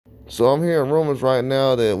So I'm hearing rumors right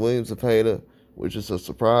now that William Zepeda, which is a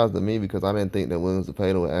surprise to me because I didn't think that William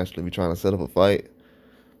Zepeda would actually be trying to set up a fight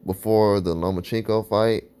before the Lomachenko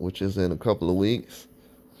fight, which is in a couple of weeks.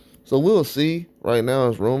 So we'll see. Right now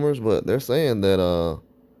it's rumors, but they're saying that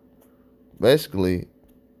basically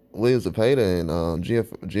William Zepeda and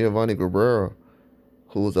Giovanni Cabrera,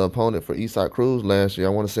 who was the opponent for Eastside Cruz last year,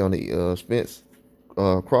 I want to say on the Spence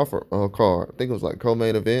Crawford card. I think it was like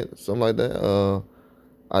co-main event, something like that.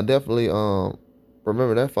 I definitely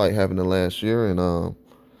remember that fight happening last year, and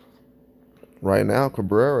right now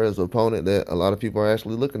Cabrera is an opponent that a lot of people are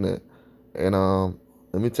actually looking at. And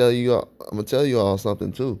let me tell you, I'm gonna tell you all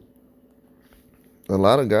something too. A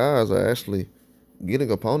lot of guys are actually getting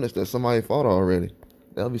opponents that somebody fought already.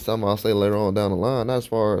 That'll be something I'll say later on down the line. Not as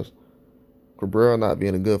far as Cabrera not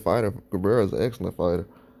being a good fighter. Cabrera is an excellent fighter.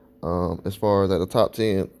 As far as at the top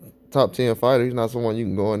ten fighter, he's not someone you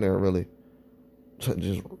can go in there and really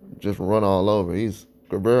just just run all over.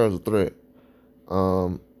 Cabrera's a threat.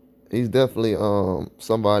 Um, he's definitely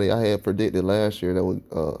somebody I had predicted last year that would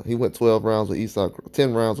he went 12 rounds with Eastside,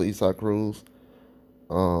 10 rounds with Eastside Cruz.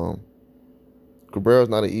 Um, Cabrera's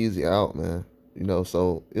not an easy out, man.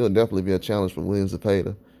 So it'll definitely be a challenge for William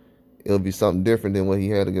Zepeda. It'll be something different than what he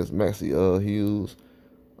had against Maxie Hughes.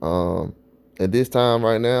 Um, at this time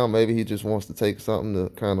right now, maybe he just wants to take something to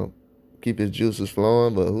kind of keep his juices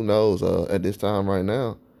flowing, but who knows? At this time right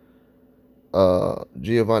now,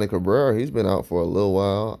 Giovanni Cabrera, he's been out for a little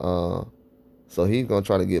while, so he's gonna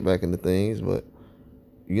try to get back into things. But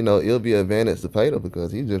it'll be an advantage to Zepeda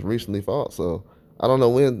because he just recently fought. So I don't know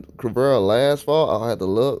when Cabrera last fought. I'll have to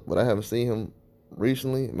look, but I haven't seen him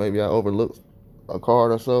recently. Maybe I overlooked a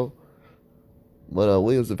card or so. But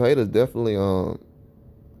William Zepeda is definitely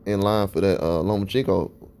in line for that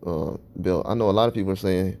Lomachenko belt. I know a lot of people are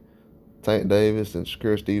saying Tank Davis and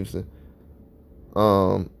Shakur Stevenson.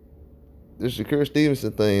 This Shakur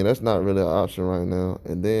Stevenson thing, that's not really an option right now.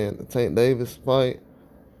 And then the Tank Davis fight,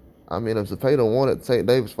 I mean, if Zepeda wanted the Tank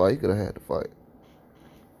Davis fight, he could have had the fight.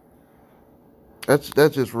 That's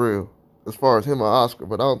just real. As far as him or Oscar,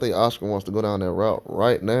 but I don't think Oscar wants to go down that route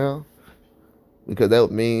right now because that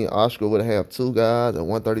would mean Oscar would have two guys at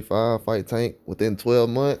 135 fight Tank within 12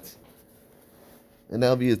 months, and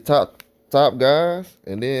that would be his top guys.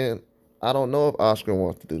 And then I don't know if Oscar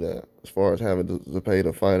wants to do that as far as having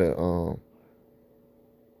Zepeda fight at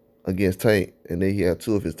against Tank, and then he had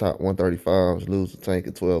two of his top 135s lose to Tank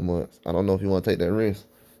in 12 months. I don't know if he want to take that risk.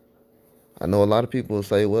 I know a lot of people will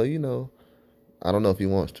say, well, I don't know if he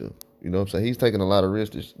wants to. You know what I'm saying? He's taking a lot of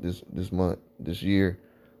risks this month, this year.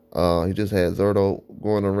 He just had Zerto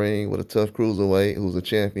go in the ring with a tough cruiserweight who's a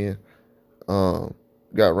champion. Got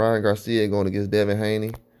Ryan Garcia going against Devin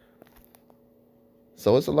Haney.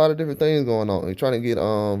 So it's a lot of different things going on. He's trying to get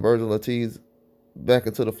Virgil Ortiz back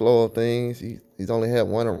into the flow of things. He's only had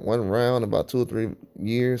one round in about 2 or 3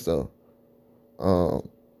 years, so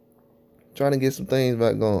trying to get some things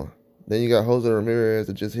back going. Then you got Jose Ramirez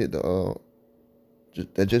that just hit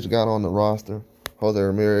that just got on the roster. Jose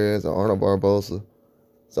Ramirez and Arnold Barbosa.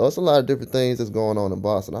 So it's a lot of different things that's going on in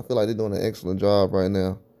boxing. I feel like they're doing an excellent job right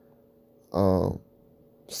now,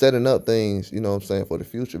 setting up things, for the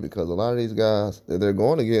future, because a lot of these guys that they're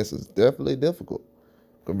going against is definitely difficult.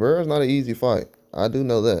 Cabrera's not an easy fight. I do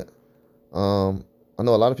know that. I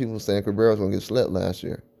know a lot of people were saying Cabrera was going to get slept last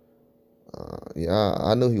year. Yeah,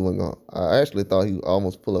 I knew he wasn't going to. I actually thought he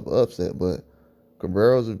almost pull up an upset, but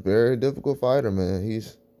Cabrera's a very difficult fighter, man.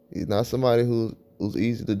 He's not somebody who's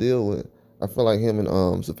easy to deal with. I feel like him and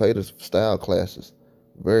Zepeda's style clashes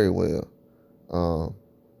very well.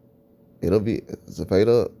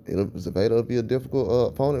 Zepeda will be a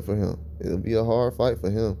difficult opponent for him. It'll be a hard fight for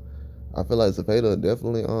him. I feel like Zepeda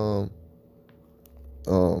definitely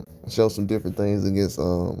show some different things against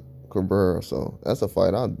Cabrera. So that's a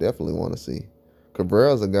fight I definitely want to see.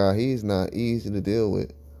 Cabrera's a guy, he's not easy to deal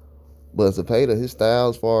with. But Zepeda, his style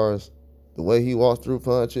as far as the way he walks through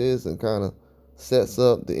punches and kind of sets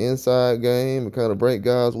up the inside game and kind of break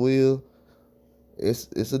guys' will,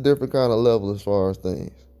 it's a different kind of level as far as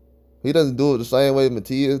things. He doesn't do it the same way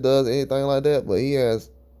Matias does, anything like that, but he has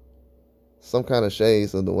some kind of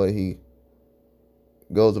shades of the way he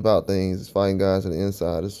goes about things, fighting guys on the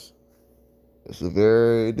inside. It's a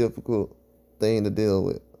very difficult thing to deal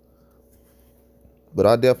with. But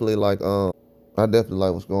I definitely like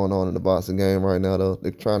what's going on in the boxing game right now though.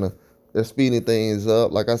 They're speeding things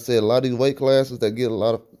up. Like I said, a lot of these weight classes that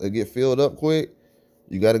get filled up quick,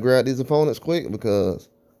 you gotta grab these opponents quick because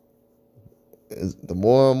the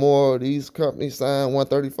more and more these companies sign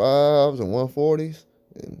 135s and 140s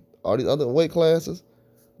and all these other weight classes,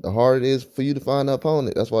 the harder it is for you to find an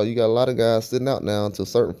opponent. That's why you got a lot of guys sitting out now until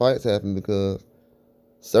certain fights happen because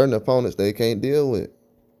certain opponents they can't deal with.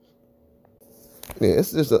 Yeah,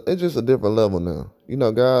 it's just a different level now. You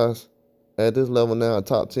know, guys at this level now,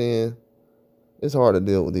 top 10, it's hard to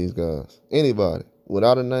deal with these guys. Anybody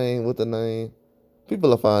without a name, with a name, people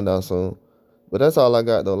will find out soon. But that's all I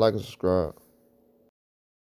got though. Like and subscribe.